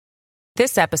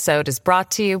This episode is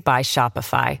brought to you by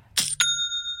Shopify.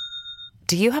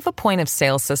 Do you have a point of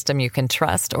sale system you can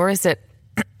trust, or is it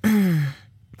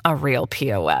a real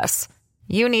POS?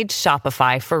 You need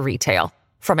Shopify for retail.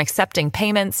 From accepting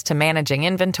payments to managing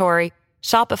inventory,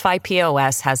 Shopify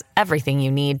POS has everything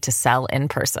you need to sell in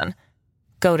person.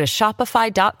 Go to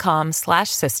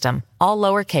shopify.com/system, all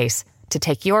lowercase, to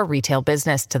take your retail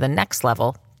business to the next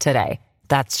level today.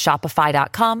 That's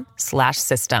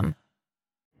shopify.com/system.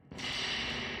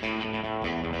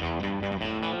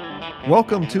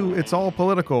 Welcome to It's All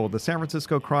Political, the San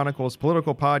Francisco Chronicle's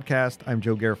political podcast. I'm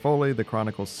Joe Garofoli, the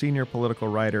Chronicle's senior political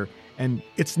writer, and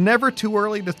it's never too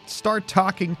early to start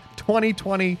talking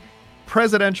 2020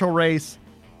 presidential race.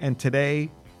 And today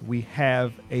we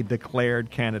have a declared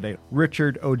candidate,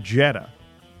 Richard Ojeda.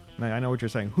 Now, I know what you're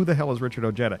saying. Who the hell is Richard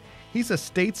Ojeda? He's a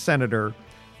state senator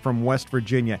from West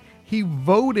Virginia. He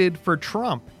voted for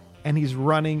Trump, and he's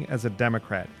running as a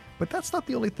Democrat. But that's not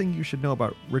the only thing you should know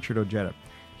about Richard Ojeda.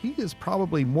 He is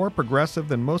probably more progressive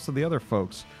than most of the other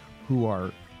folks who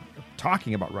are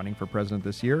talking about running for president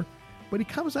this year, but he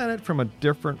comes at it from a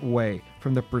different way,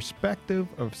 from the perspective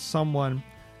of someone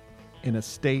in a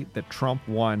state that Trump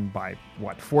won by,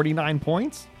 49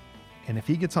 points? And if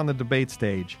he gets on the debate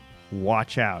stage,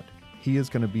 watch out. He is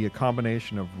going to be a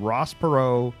combination of Ross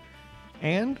Perot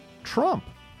and Trump.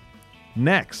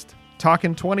 Next,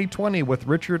 talking 2020 with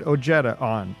Richard Ojeda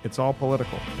on It's All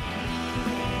Political.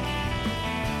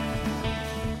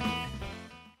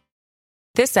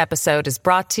 This episode is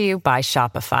brought to you by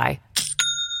Shopify.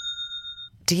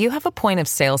 Do you have a point of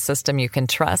sale system you can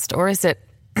trust, or is it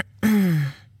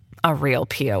a real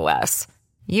POS?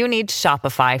 You need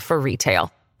Shopify for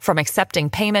retail. From accepting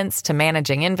payments to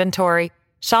managing inventory,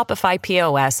 Shopify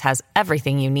POS has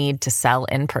everything you need to sell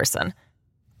in person.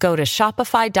 Go to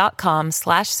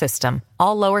shopify.com/system,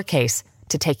 all lowercase,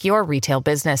 to take your retail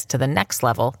business to the next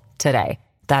level today.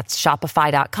 That's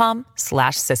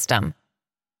shopify.com/system.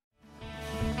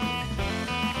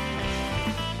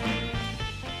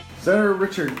 Senator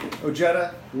Richard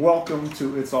Ojeda, welcome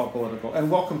to It's All Political,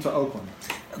 and welcome to Oakland.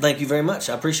 Thank you very much.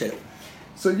 I appreciate it.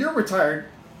 So you're a retired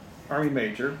Army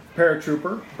major,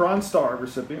 paratrooper, Bronze Star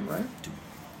recipient, right?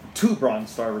 Two Bronze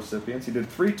Star recipients. You did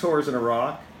 3 tours in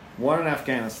Iraq, 1 in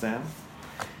Afghanistan,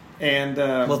 and...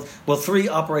 Well, 3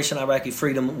 Operation Iraqi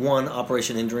Freedom, 1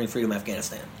 Operation Enduring Freedom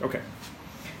Afghanistan. Okay.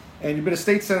 And you've been a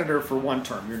state senator for 1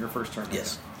 term. You're in your first term.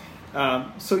 Yes.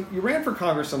 So you ran for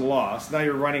Congress and lost. Now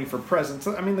you're running for president.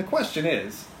 So, the question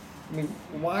is,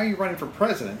 why are you running for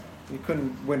president? You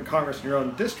couldn't win Congress in your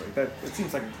own district. It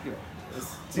seems like,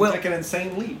 like an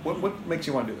insane leap. What makes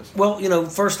you want to do this? Well,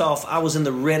 first off, I was in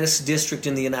the reddest district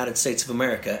in the United States of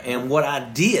America, and what I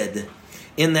did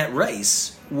in that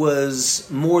race was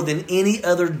more than any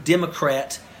other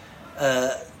Democrat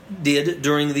did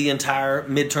during the entire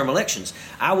midterm elections.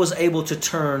 I was able to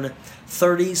turn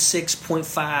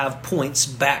 36.5 points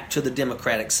back to the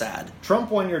Democratic side. Trump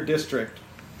won your district,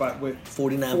 but with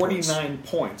 49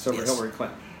 points over Hillary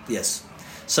Clinton. Yes.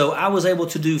 So I was able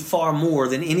to do far more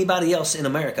than anybody else in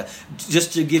America.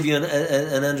 Just to give you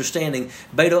an understanding,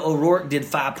 Beto O'Rourke did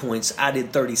 5 points. I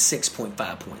did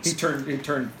 36.5 points. He turned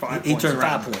 5 points. He turned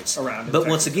 5 points. But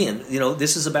once again,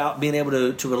 this is about being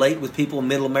able to relate with people in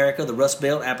Middle America, the Rust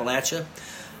Belt, Appalachia.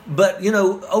 But,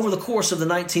 over the course of the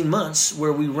 19 months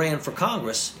where we ran for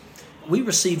Congress, we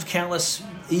received countless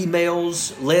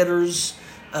emails, letters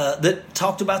that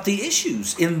talked about the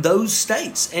issues in those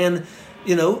states. And,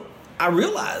 I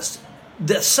realized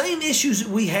the same issues that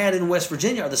we had in West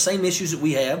Virginia are the same issues that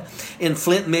we have in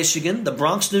Flint, Michigan, the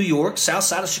Bronx, New York, south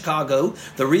side of Chicago,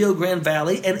 the Rio Grande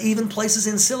Valley, and even places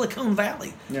in Silicon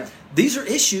Valley. Yeah. These are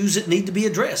issues that need to be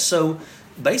addressed. So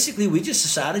basically we just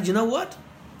decided, you know what?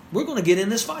 We're going to get in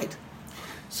this fight.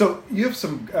 So you have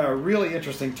some really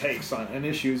interesting takes on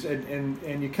issues,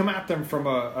 and you come at them from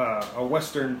a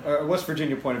West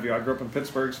Virginia point of view. I grew up in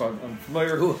Pittsburgh, so I'm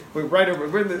familiar.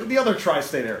 We're in the other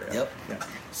tri-state area. Yep. Yeah.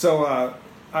 So I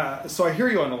hear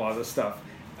you on a lot of this stuff.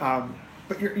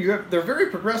 But they're very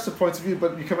progressive points of view,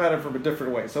 but you come at it from a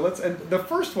different way. So and the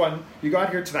first one, you got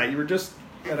here tonight. You were just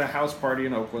at a house party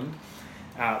in Oakland,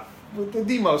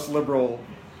 the most liberal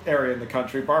area in the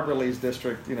country, Barbara Lee's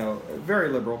district. Very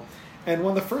liberal. And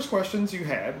one of the first questions you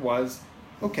had was,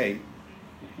 okay,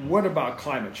 what about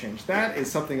climate change? That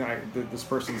is something this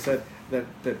person said that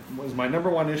was my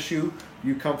number one issue.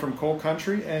 You come from coal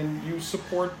country and you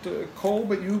support coal,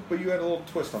 but you had a little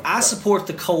twist on it. I support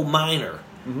the coal miner.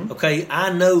 Mm-hmm. Okay,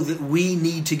 I know that we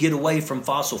need to get away from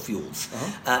fossil fuels.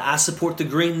 Uh-huh. I support the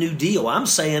Green New Deal. I'm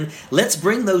saying let's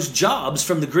bring those jobs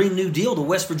from the Green New Deal to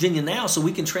West Virginia now so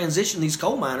we can transition these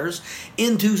coal miners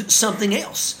into something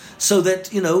else. so that,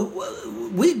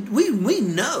 we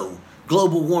know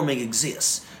global warming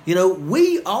exists.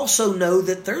 We also know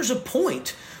that there's a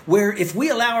point where if we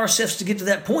allow ourselves to get to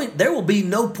that point, there will be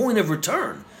no point of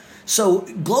return. So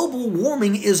global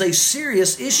warming is a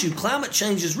serious issue. Climate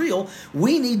change is real.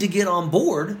 We need to get on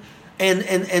board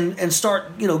and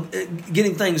start,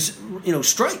 getting things,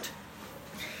 straight.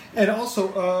 And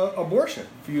also abortion.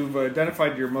 You've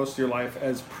identified most of your life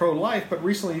as pro-life, but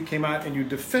recently you came out and you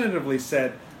definitively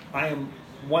said, I am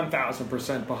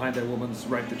 1,000% behind a woman's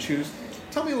right to choose.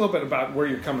 Tell me a little bit about where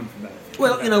you're coming from that.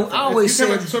 Well, I always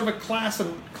said sort of a class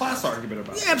argument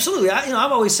about it. Yeah, absolutely.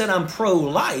 I've always said I'm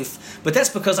pro-life, but that's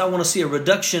because I want to see a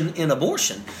reduction in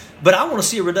abortion. But I want to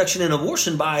see a reduction in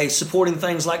abortion by supporting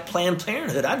things like Planned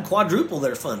Parenthood. I'd quadruple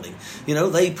their funding.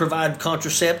 They provide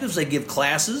contraceptives, they give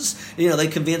classes, they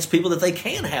convince people that they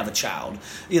can have a child.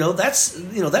 That's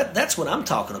what I'm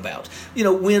talking about.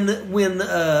 When the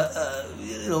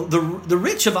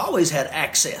rich have always had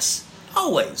access,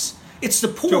 always. It's the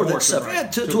poor that suffer.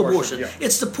 Right. To abortion. Yeah.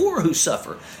 It's the poor who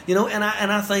suffer. And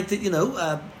I think that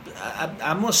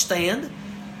I'm going to stand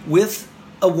with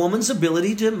a woman's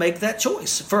ability to make that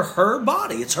choice for her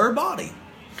body. It's her body.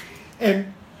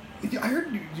 And I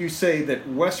heard you say that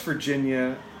West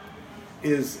Virginia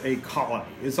is a colony.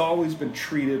 It's always been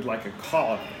treated like a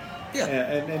colony. Yeah.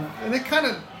 And it kind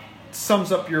of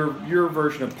sums up your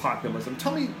version of populism.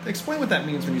 Explain what that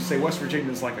means when you say West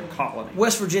Virginia is like a colony.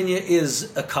 West Virginia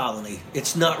is a colony.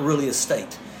 It's not really a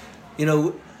state.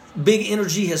 Big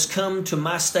energy has come to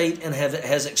my state and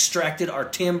has extracted our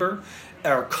timber,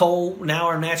 our coal, now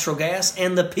our natural gas,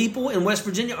 and the people in West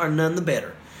Virginia are none the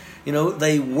better.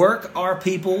 They work our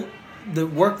people, they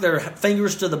work their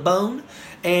fingers to the bone,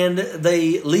 and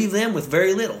they leave them with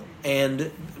very little.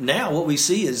 And now what we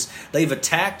see is they've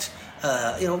attacked,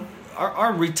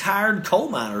 our retired coal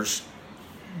miners,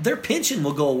 their pension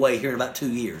will go away here in about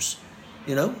 2 years.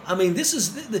 This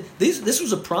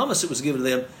was a promise that was given to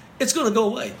them. It's going to go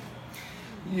away.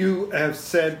 You have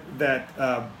said that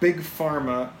Big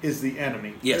Pharma is the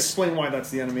enemy. Yes. Explain why that's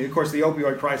the enemy. Of course, the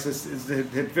opioid crisis has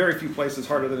hit very few places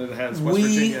harder than it has West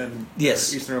Virginia and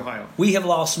Eastern Ohio. We have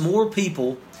lost more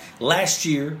people last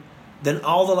year than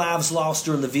all the lives lost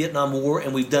during the Vietnam War,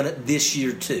 and we've done it this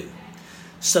year too.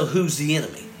 So who's the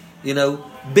enemy?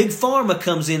 Big Pharma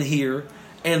comes in here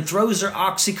and throws their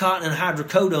Oxycontin and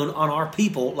hydrocodone on our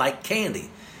people like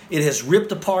candy. It has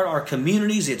ripped apart our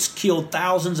communities. It's killed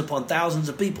thousands upon thousands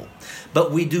of people.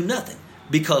 But we do nothing.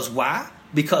 Because why?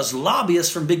 Because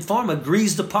lobbyists from Big Pharma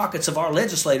grease the pockets of our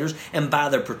legislators and buy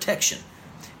their protection.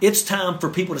 It's time for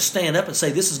people to stand up and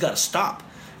say, this has got to stop.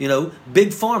 Big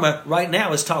Pharma right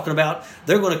now is talking about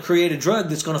they're going to create a drug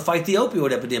that's going to fight the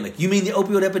opioid epidemic. You mean the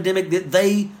opioid epidemic that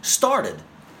they started?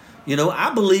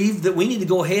 I believe that we need to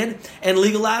go ahead and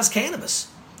legalize cannabis.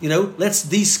 Let's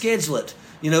deschedule it.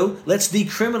 Let's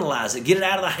decriminalize it. Get it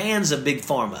out of the hands of Big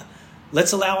Pharma.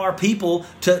 Let's allow our people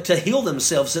to heal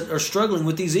themselves that are struggling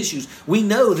with these issues. We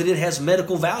know that it has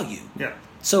medical value. Yeah.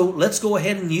 So let's go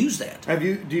ahead and use that. Do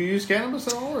you use cannabis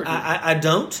at all? Or I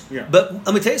don't. Yeah. But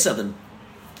let me tell you something.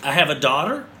 I have a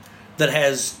daughter that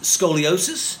has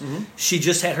scoliosis. Mm-hmm. She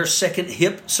just had her second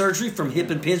hip surgery from hip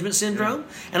impingement syndrome.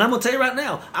 Yeah. And I'm going to tell you right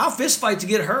now, I'll fist fight to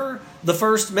get her the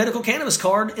first medical cannabis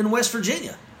card in West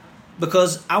Virginia.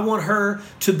 Because I want her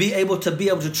to be able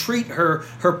to treat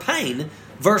her pain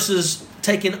versus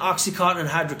taking Oxycontin and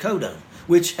hydrocodone,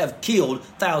 which have killed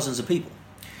thousands of people.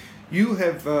 You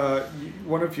have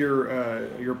one of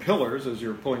your pillars as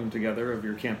you're pulling them together of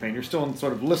your campaign. You're still in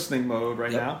sort of listening mode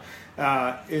right now.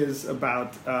 Is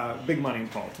about big money in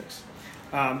politics.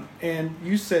 And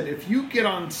you said if you get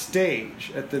on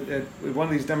stage at one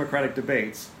of these Democratic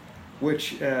debates,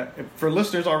 which for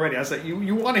listeners already, I said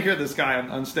you want to hear this guy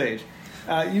on stage,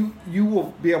 you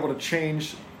will be able to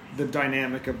change the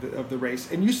dynamic of the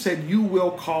race. And you said you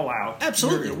will call out.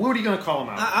 Absolutely. What are you going to call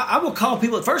them out? I will call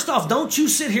people. First off, don't you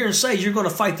sit here and say you're going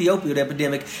to fight the opioid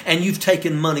epidemic and you've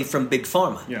taken money from Big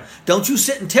Pharma. Yeah. Don't you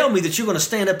sit and tell me that you're going to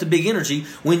stand up to Big Energy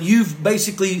when you've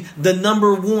basically the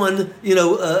number one,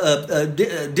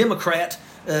 Democrat,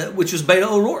 which was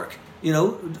Beto O'Rourke.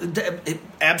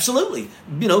 Absolutely.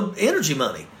 Energy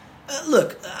money.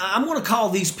 Look, I'm going to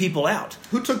call these people out.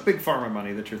 Who took Big Pharma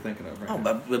money that you're thinking of right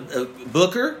now?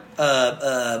 Booker.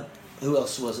 Who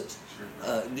else was it?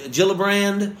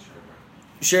 Gillibrand,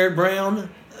 Sherrod Brown.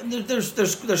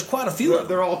 There's quite a few of them.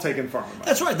 They're all taking pharma money.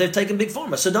 That's right. They're taking Big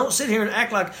Pharma. So don't sit here and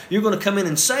act like you're going to come in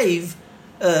and save,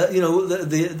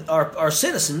 our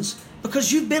citizens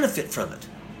because you benefit from it.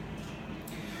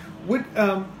 Would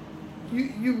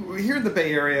you here in the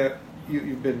Bay Area?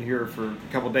 You've been here for a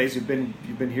couple of days. You've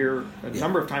been here a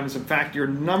number of times. In fact, your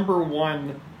number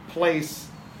one place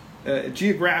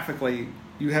geographically,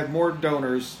 you had more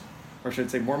donors, or I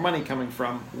should say more money coming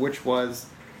from, which was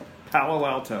Palo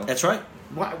Alto. That's right.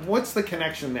 What's the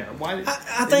connection there? Why?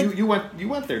 I think you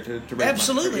went there to raise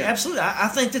absolutely, money. absolutely. I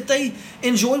think that they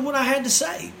enjoyed what I had to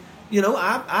say. You know,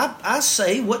 I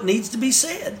say what needs to be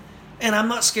said, and I'm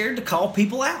not scared to call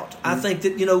people out. I think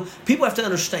that, you know, people have to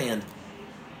understand,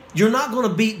 you're not going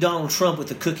to beat Donald Trump with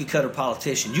a cookie cutter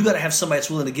politician. You got to have somebody that's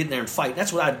willing to get in there and fight.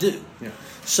 That's what I do. Yeah.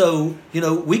 So, you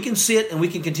know, we can sit and we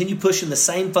can continue pushing the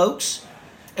same folks,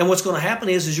 and what's going to happen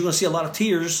is you're going to see a lot of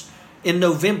tears in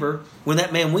November when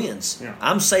that man wins. Yeah.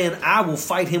 I'm saying I will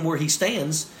fight him where he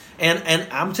stands, and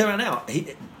I'm telling you right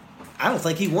now, I don't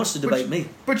think he wants to debate me.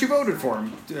 But you voted for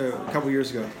him a couple years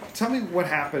ago. Tell me what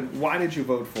happened. Why did you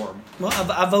vote for him? Well,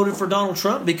 I voted for Donald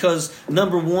Trump because,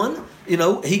 number one, you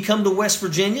know, he come to West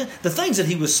Virginia. The things that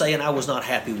he was saying I was not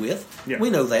happy with. Yeah. We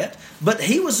know that. But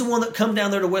he was the one that come down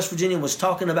there to West Virginia and was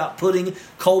talking about putting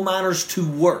coal miners to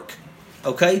work.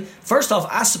 Okay? First off,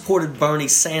 I supported Bernie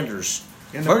Sanders.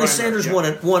 Bernie Sanders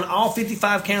won all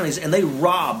 55 counties, and they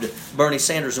robbed Bernie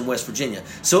Sanders in West Virginia.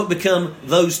 So it become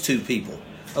those two people.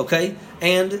 Okay?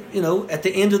 And, you know, at the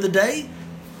end of the day,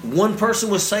 one person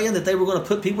was saying that they were going to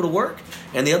put people to work,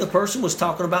 and the other person was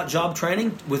talking about job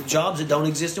training with jobs that don't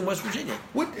exist in West Virginia.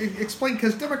 Explain,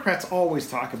 because Democrats always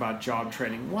talk about job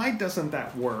training. Why doesn't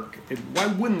that work? Why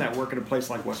wouldn't that work in a place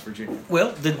like West Virginia?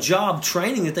 Well, the job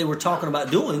training that they were talking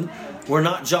about doing were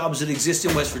not jobs that exist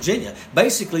in West Virginia.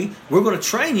 Basically, we're going to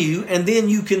train you, and then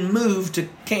you can move to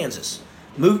Kansas.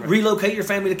 Relocate your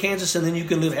family to Kansas, and then you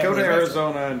can live happily. Go to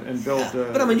Arizona and build. Yeah.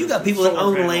 But I mean, you got people that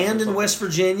own land in West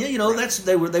Virginia. You know,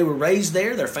 they were raised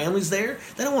there. Their family's there.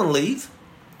 They don't want to leave.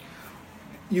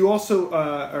 You also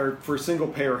are for single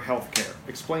payer health care.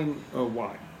 Explain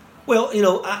why. Well, you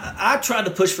know, I tried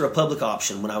to push for a public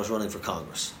option when I was running for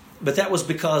Congress, but that was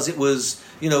because it was,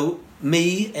 you know,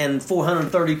 me and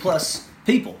 430 plus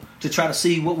people to try to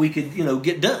see what we could, you know,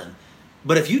 get done.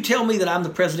 But if you tell me that I'm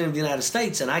the president of the United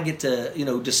States and I get to, you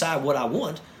know, decide what I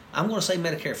want, I'm going to say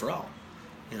Medicare for all.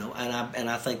 You know, and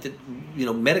I think that, you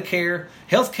know, Medicare,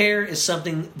 health care is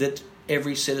something that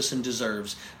every citizen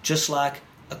deserves, just like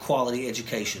a quality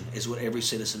education is what every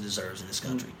citizen deserves in this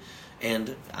country.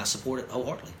 And I support it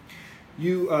wholeheartedly.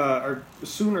 You are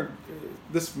sooner,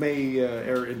 this may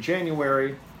air in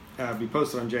January, be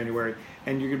posted on January,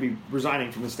 and you're going to be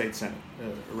resigning from the state senate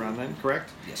around then,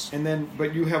 correct? Yes. And then,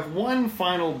 but you have one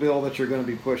final bill that you're going to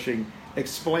be pushing.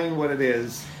 Explain what it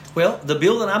is. Well, the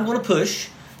bill that I'm going to push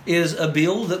is a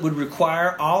bill that would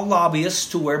require all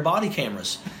lobbyists to wear body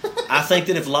cameras. I think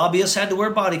that if lobbyists had to wear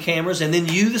body cameras, and then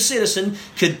you, the citizen,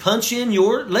 could punch in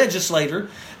your legislator,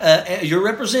 your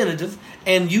representative,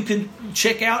 and you can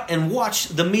check out and watch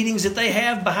the meetings that they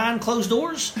have behind closed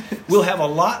doors, we'll have a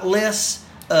lot less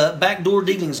backdoor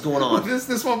dealings going on.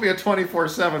 This won't be a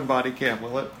 24/7 body cam,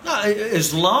 will it? No,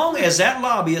 as long as that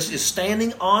lobbyist is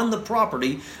standing on the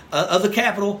property of the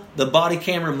Capitol, the body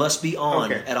camera must be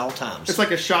on at all times. It's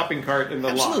like a shopping cart in the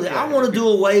lot. Absolutely. I want to do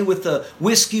away with the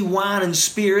whiskey, wine, and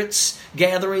spirits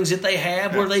gatherings that they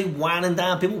have where they wine and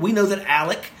dine people. We know that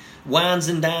ALEC wines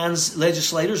and dines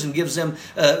legislators and gives them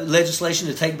legislation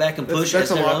to take back and push.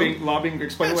 That's a lobbying.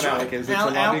 Explain what ALEC is. It's a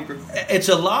lobbying group. It's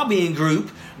a lobbying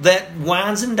group that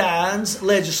wines and dines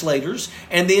legislators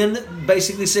and then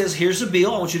basically says, here's a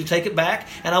bill, I want you to take it back,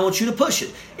 and I want you to push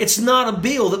it. It's not a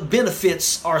bill that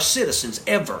benefits our citizens,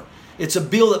 ever. It's a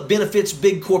bill that benefits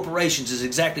big corporations is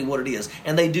exactly what it is.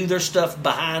 And they do their stuff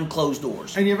behind closed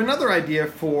doors. And you have another idea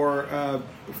for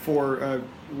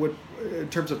what in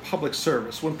terms of public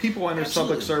service. When people enter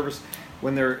public service,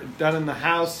 when they're done in the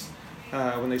House,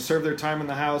 when they serve their time in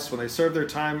the House, when they serve their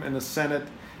time in the Senate,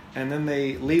 and then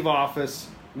they leave office,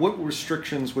 what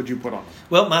restrictions would you put on them?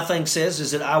 Well, my thing says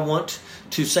is that I want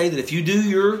to say that if you do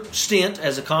your stint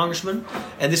as a congressman,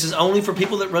 and this is only for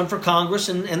people that run for Congress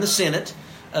and the Senate,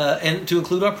 and to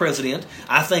include our president,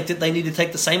 I think that they need to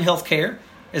take the same health care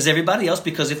as everybody else,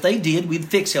 because if they did, we'd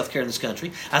fix health care in this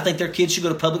country. I think their kids should go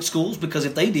to public schools, because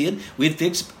if they did, we'd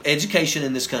fix education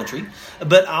in this country.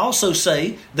 But I also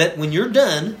say that when you're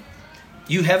done,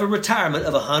 you have a retirement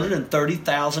of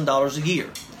 $130,000 a year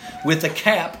with a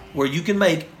cap where you can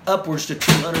make upwards to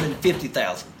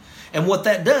 $250,000. And what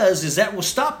that does is that will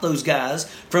stop those guys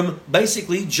from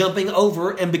basically jumping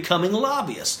over and becoming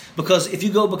lobbyists. Because if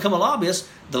you go become a lobbyist,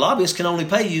 the lobbyist can only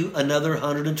pay you another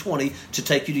 $120 to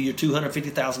take you to your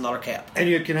 $250,000 cap. And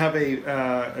you can have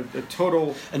a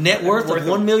total... A net worth of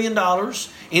 $1 million.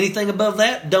 Anything above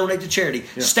that, donate to charity.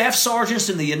 Yeah. Staff sergeants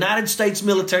in the United States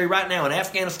military right now in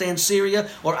Afghanistan, Syria,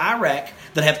 or Iraq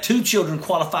that have 2 children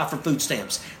qualify for food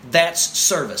stamps. That's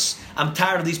service. I'm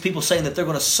tired of these people saying that they're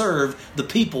going to serve the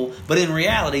people, but in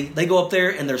reality, they go up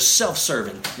there and they're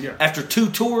self-serving. Yeah. After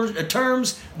 2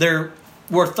 terms, they're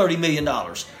worth $30 million.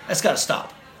 That's got to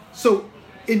stop. So,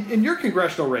 in your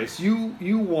congressional race,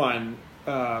 you won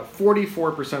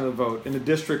 44% of the vote in a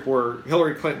district where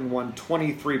Hillary Clinton won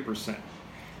 23%,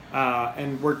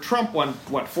 and where Trump won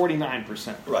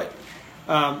 49%. Right.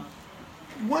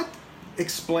 What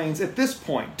explains, at this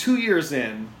point, 2 years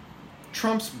in,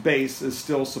 Trump's base is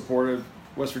still supportive,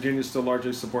 West Virginia is still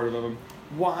largely supportive of him.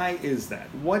 Why is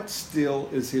that? What still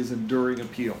is his enduring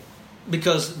appeal?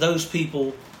 Because those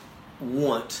people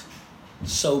want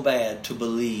so bad to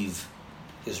believe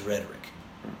his rhetoric.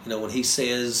 When he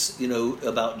says,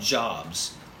 about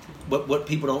jobs, what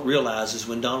people don't realize is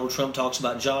when Donald Trump talks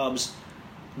about jobs,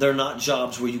 they're not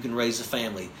jobs where you can raise a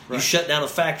family. Right. You shut down a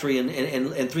factory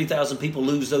and 3,000 people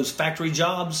lose those factory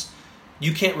jobs.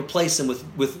 You can't replace them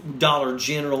with Dollar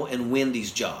General and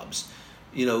Wendy's jobs.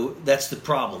 That's the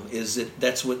problem. Is that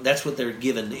that's what they're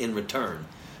given in return.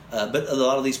 But a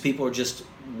lot of these people are just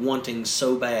wanting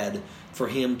so bad for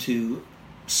him to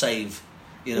save.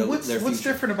 What's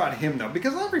different about him though?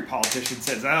 Because every politician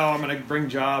says, "Oh, I'm going to bring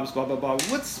jobs," blah blah blah.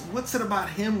 What's it about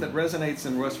him that resonates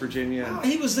in West Virginia?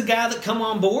 He was the guy that come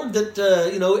on board that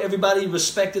everybody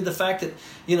respected the fact that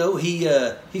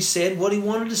he said what he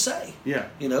wanted to say. Yeah.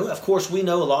 Of course we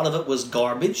know a lot of it was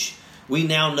garbage. We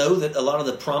now know that a lot of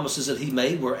the promises that he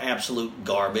made were absolute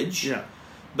garbage. Yeah.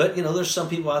 But there's some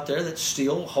people out there that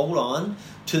still hold on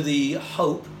to the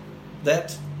hope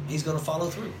that he's going to follow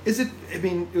through.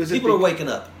 People are waking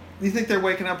up. You think they're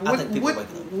waking up? I think people are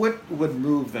waking up. What would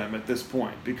move them at this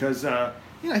point? Because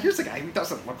here's a guy who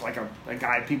doesn't look like a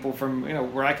guy people from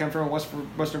where I come from,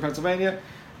 Western Pennsylvania,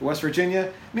 West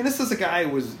Virginia. This is a guy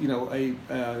who was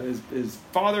his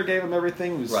father gave him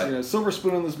everything. He was right. Silver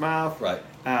spoon in his mouth. Right.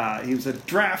 He was a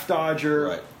draft dodger.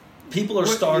 Right. People are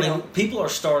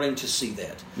starting to see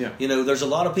that. Yeah. There's a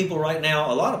lot of people right now.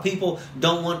 A lot of people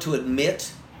don't want to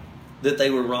admit that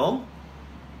they were wrong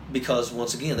because,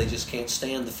 once again, they just can't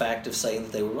stand the fact of saying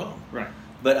that they were wrong. Right.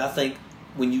 But I think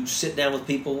when you sit down with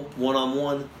people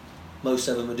one-on-one, most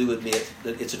of them do admit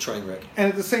that it's a train wreck. And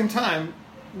at the same time,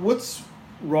 what's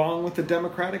wrong with the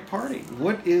Democratic Party?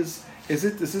 What is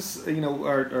this,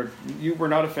 or you were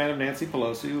not a fan of Nancy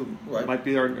Pelosi, who right. might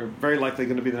be, or very likely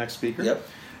going to be the next speaker. Yep.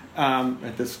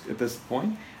 At this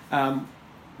point.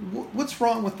 What's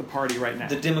wrong with the party right now?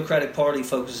 The Democratic Party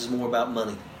focuses more about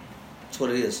money. That's what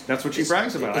it is. That's what she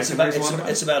brags about.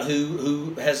 It's about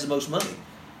who has the most money.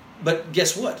 But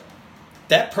guess what?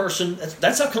 That person,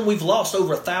 that's how come we've lost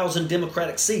over 1,000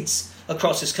 Democratic seats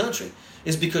across this country,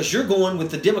 is because you're going with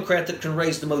the Democrat that can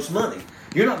raise the most money.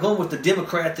 You're not going with the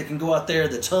Democrat that can go out there,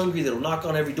 that's hungry, that'll knock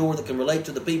on every door, that can relate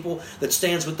to the people, that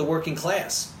stands with the working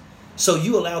class. So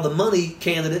you allow the money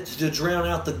candidate to drown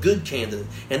out the good candidate.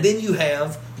 And then you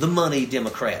have the money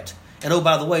Democrat. And oh,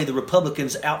 by the way, the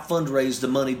Republicans out-fundraise the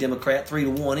money Democrat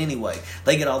 3-1 anyway.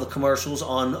 They get all the commercials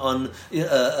on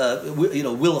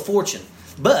Wheel of Fortune.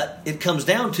 But it comes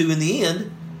down to, in the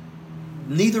end,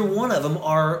 neither one of them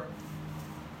are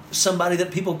somebody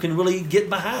that people can really get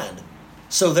behind.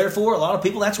 So therefore, a lot of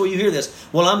people, that's where you hear this.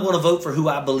 Well, I'm going to vote for who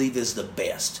I believe is the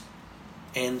best.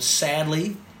 And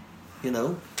sadly,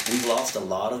 we've lost a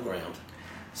lot of ground.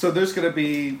 So there's going to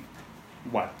be,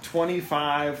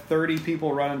 25, 30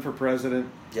 people running for president?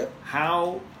 Yep.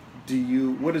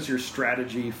 What is your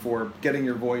strategy for getting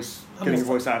your voice out here?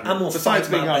 Besides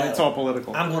being on It's All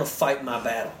Political. I'm going to fight my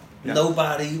battle. Yeah.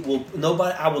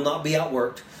 I will not be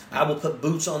outworked. I will put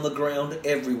boots on the ground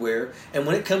everywhere. And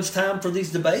when it comes time for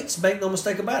these debates, make no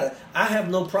mistake about it, I have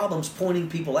no problems pointing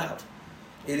people out.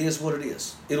 It is what it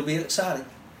is. It'll be exciting.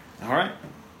 All right.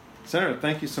 Senator,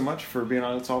 thank you so much for being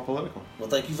on It's All Political. Well,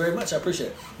 thank you very much. I appreciate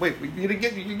it. Wait, you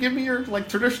give me your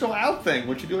traditional out thing,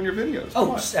 what you do in your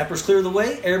videos. Sappers clear the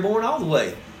way, airborne all the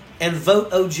way. And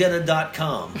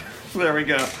voteojeda.com. There we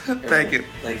go. Thank you.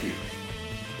 Thank you.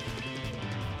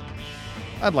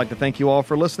 I'd like to thank you all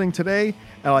for listening today.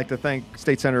 I'd like to thank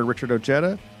State Senator Richard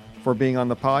Ojeda for being on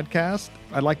the podcast.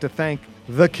 I'd like to thank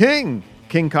the King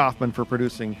Kaufman, for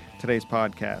producing today's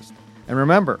podcast. And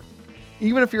remember,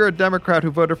 even if you're a Democrat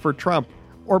who voted for Trump,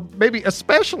 or maybe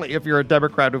especially if you're a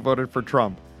Democrat who voted for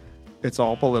Trump, it's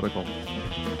all political.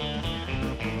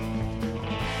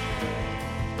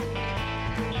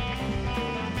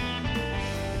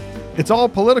 It's All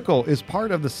Political is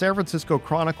part of the San Francisco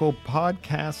Chronicle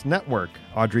podcast network.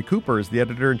 Audrey Cooper is the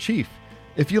editor-in-chief.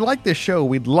 If you like this show,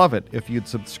 we'd love it if you'd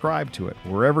subscribe to it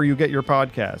wherever you get your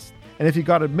podcasts. And if you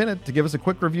got a minute to give us a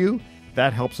quick review,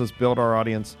 that helps us build our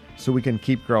audience so we can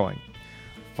keep growing.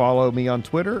 Follow me on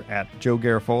Twitter at Joe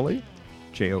Garofoli.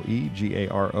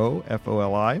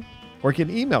 JoeGarofoli, or you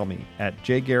can email me at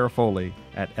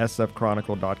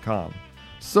jgarofoli@sfchronicle.com.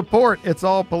 Support It's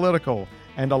All Political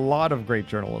and a lot of great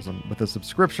journalism with a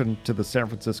subscription to the San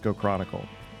Francisco Chronicle.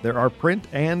 There are print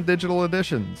and digital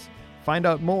editions. Find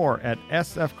out more at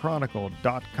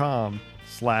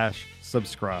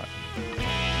sfchronicle.com/subscribe.